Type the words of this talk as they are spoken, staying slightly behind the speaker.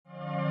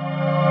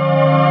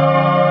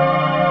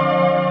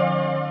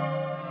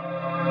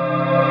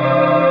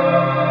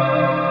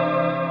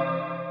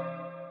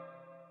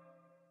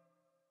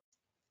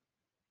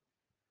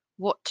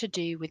to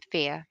do with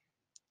fear.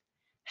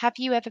 Have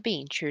you ever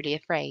been truly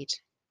afraid?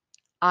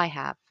 I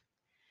have.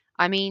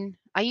 I mean,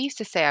 I used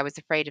to say I was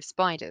afraid of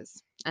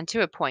spiders, and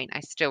to a point I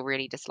still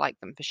really dislike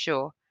them for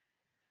sure.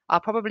 I'll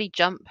probably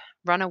jump,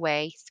 run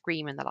away,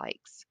 scream, and the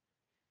likes.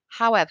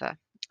 However,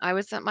 I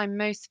was at my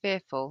most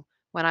fearful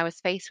when I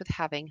was faced with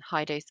having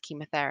high dose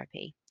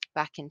chemotherapy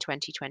back in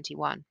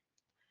 2021.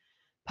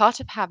 Part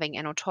of having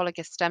an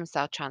autologous stem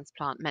cell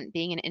transplant meant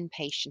being an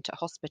inpatient at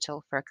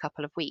hospital for a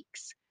couple of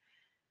weeks.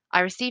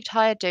 I received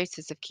higher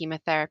doses of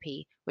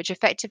chemotherapy, which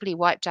effectively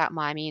wiped out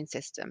my immune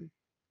system.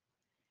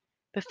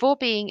 Before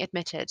being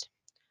admitted,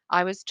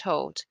 I was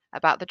told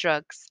about the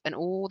drugs and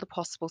all the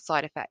possible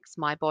side effects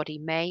my body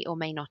may or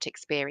may not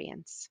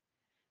experience.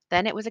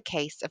 Then it was a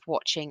case of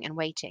watching and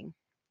waiting.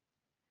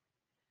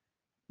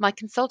 My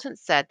consultant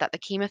said that the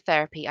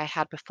chemotherapy I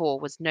had before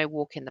was no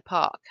walk in the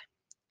park.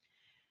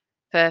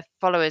 For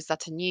followers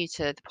that are new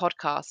to the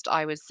podcast,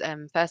 I was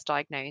first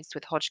diagnosed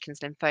with Hodgkin's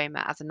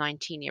lymphoma as a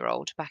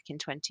 19-year-old back in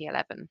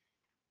 2011.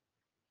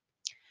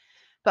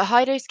 But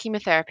high dose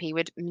chemotherapy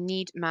would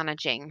need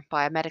managing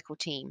by a medical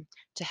team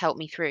to help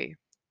me through.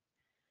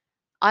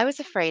 I was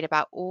afraid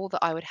about all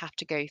that I would have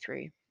to go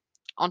through.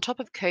 On top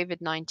of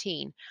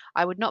COVID-19,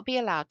 I would not be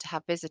allowed to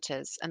have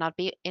visitors and I'd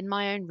be in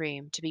my own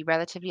room to be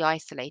relatively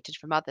isolated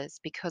from others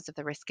because of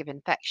the risk of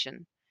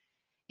infection.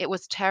 It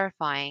was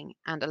terrifying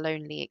and a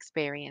lonely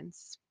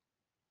experience.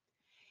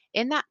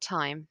 In that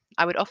time,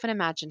 I would often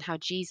imagine how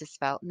Jesus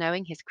felt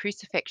knowing his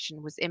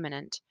crucifixion was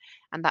imminent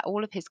and that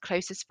all of his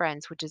closest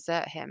friends would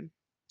desert him.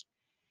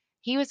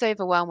 He was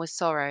overwhelmed with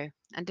sorrow,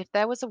 and if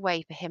there was a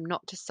way for him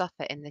not to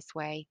suffer in this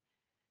way,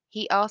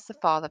 he asked the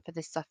Father for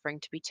this suffering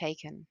to be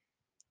taken.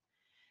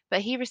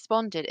 But he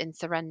responded in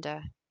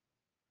surrender,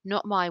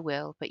 "Not my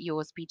will, but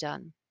yours be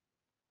done."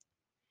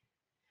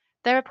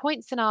 There are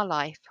points in our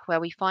life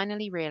where we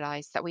finally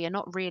realize that we are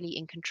not really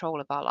in control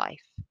of our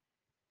life.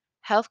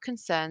 Health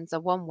concerns are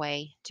one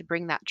way to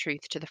bring that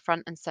truth to the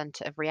front and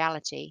center of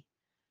reality.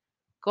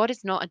 God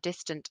is not a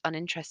distant,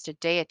 uninterested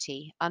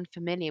deity,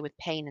 unfamiliar with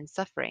pain and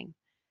suffering.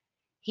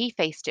 He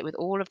faced it with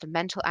all of the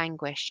mental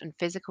anguish and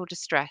physical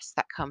distress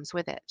that comes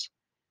with it.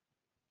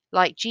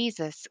 Like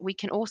Jesus, we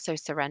can also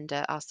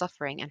surrender our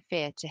suffering and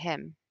fear to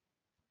him.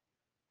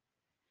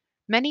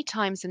 Many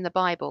times in the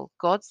Bible,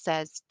 God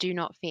says, "Do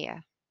not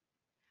fear."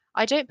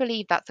 I don't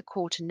believe that's a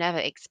call to never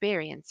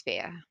experience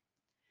fear.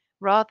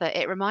 Rather,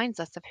 it reminds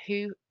us of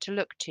who to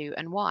look to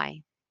and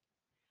why.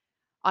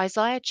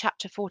 Isaiah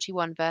chapter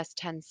 41, verse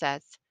 10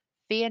 says,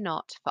 "Fear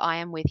not, for I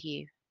am with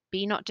you.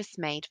 Be not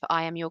dismayed, for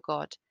I am your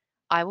God.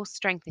 I will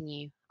strengthen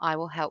you. I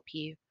will help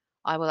you.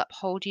 I will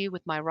uphold you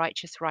with my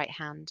righteous right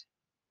hand."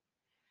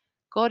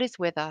 God is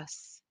with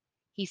us.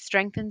 He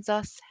strengthens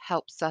us,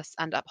 helps us,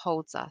 and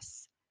upholds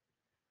us.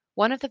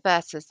 One of the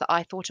verses that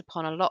I thought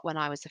upon a lot when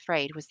I was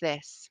afraid was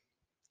this: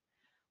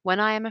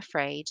 "When I am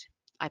afraid,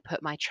 I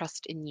put my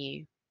trust in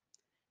you."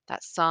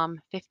 That's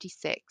Psalm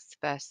 56,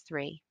 verse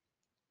 3.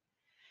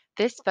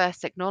 This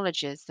verse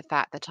acknowledges the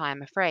fact that I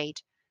am afraid,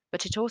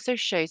 but it also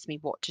shows me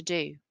what to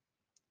do.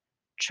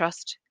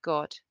 Trust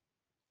God.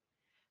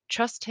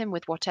 Trust him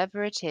with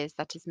whatever it is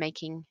that is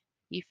making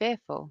you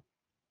fearful.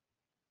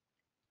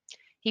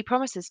 He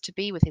promises to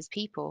be with his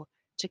people,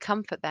 to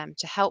comfort them,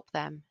 to help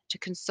them, to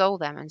console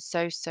them, and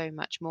so, so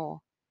much more.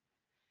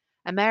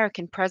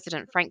 American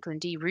President Franklin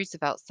D.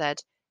 Roosevelt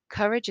said,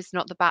 "Courage is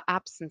not the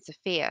absence of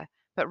fear,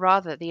 but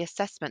rather the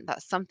assessment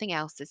that something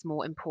else is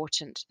more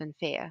important than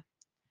fear."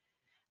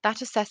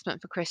 That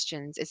assessment for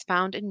Christians is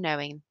found in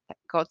knowing that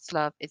God's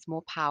love is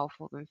more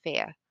powerful than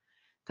fear,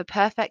 for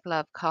perfect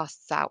love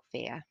casts out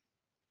fear.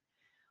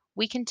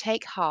 We can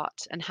take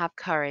heart and have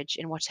courage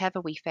in whatever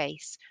we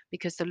face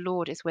because the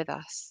Lord is with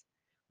us.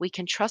 We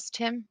can trust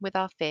him with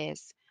our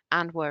fears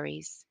and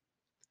worries.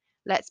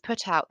 Let's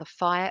put out the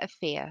fire of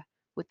fear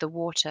with the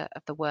water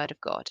of the Word of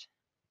God.